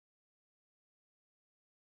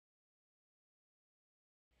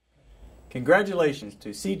Congratulations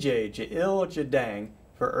to CJ Cheiljedang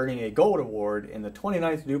for earning a gold award in the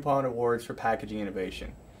 29th DuPont Awards for Packaging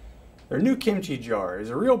Innovation. Their new kimchi jar is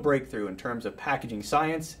a real breakthrough in terms of packaging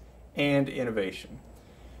science and innovation.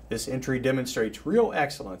 This entry demonstrates real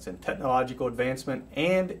excellence in technological advancement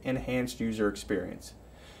and enhanced user experience.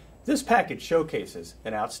 This package showcases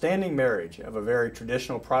an outstanding marriage of a very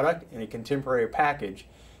traditional product in a contemporary package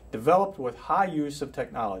developed with high use of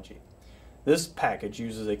technology. This package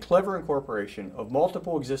uses a clever incorporation of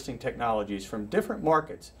multiple existing technologies from different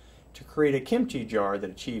markets to create a kimchi jar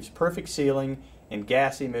that achieves perfect sealing and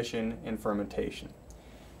gas emission and fermentation.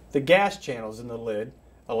 The gas channels in the lid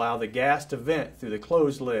allow the gas to vent through the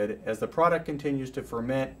closed lid as the product continues to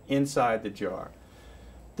ferment inside the jar.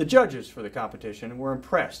 The judges for the competition were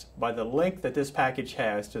impressed by the length that this package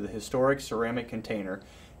has to the historic ceramic container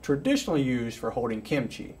traditionally used for holding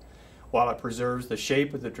kimchi. While it preserves the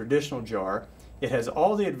shape of the traditional jar, it has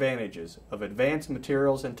all the advantages of advanced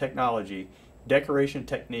materials and technology, decoration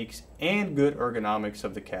techniques, and good ergonomics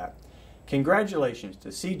of the cap. Congratulations to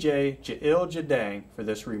CJ Cheiljedang for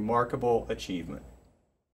this remarkable achievement.